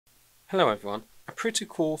Hello everyone, a pretty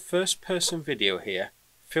cool first person video here,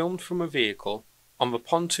 filmed from a vehicle on the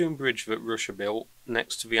pontoon bridge that Russia built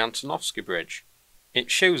next to the Antonovsky bridge.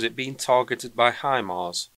 It shows it being targeted by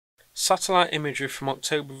HIMARS. Satellite imagery from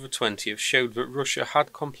October the 20th showed that Russia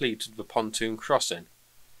had completed the pontoon crossing,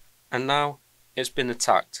 and now it's been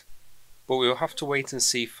attacked, but we'll have to wait and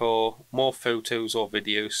see for more photos or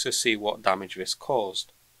videos to see what damage this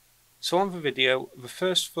caused. So on the video, the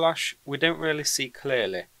first flash we don't really see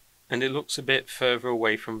clearly, and it looks a bit further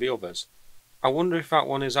away from the others. I wonder if that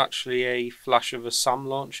one is actually a flash of a SAM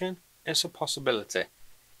launching. It's a possibility.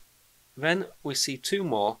 Then we see two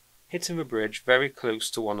more hitting the bridge very close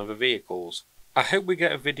to one of the vehicles. I hope we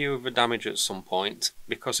get a video of the damage at some point,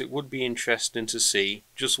 because it would be interesting to see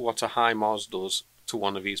just what a HIMARS does to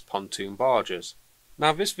one of these pontoon barges.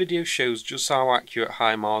 Now this video shows just how accurate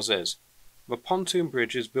HIMARS is. The pontoon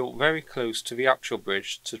bridge is built very close to the actual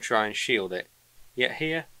bridge to try and shield it, yet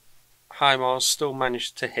here HIMARS still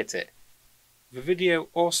managed to hit it. The video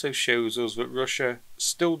also shows us that Russia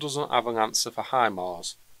still doesn't have an answer for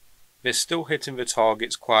HIMARS. They're still hitting the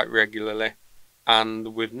targets quite regularly,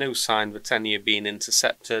 and with no sign that any are being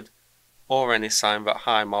intercepted, or any sign that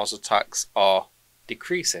HIMARS attacks are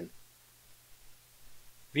decreasing.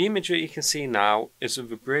 The image that you can see now is of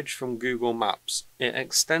the bridge from Google Maps. It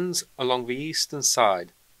extends along the eastern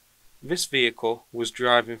side. This vehicle was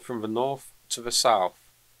driving from the north to the south.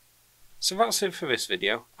 So that's it for this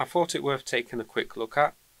video. I thought it worth taking a quick look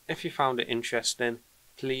at. If you found it interesting,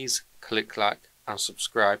 please click like and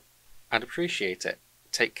subscribe. I'd appreciate it.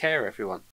 Take care everyone.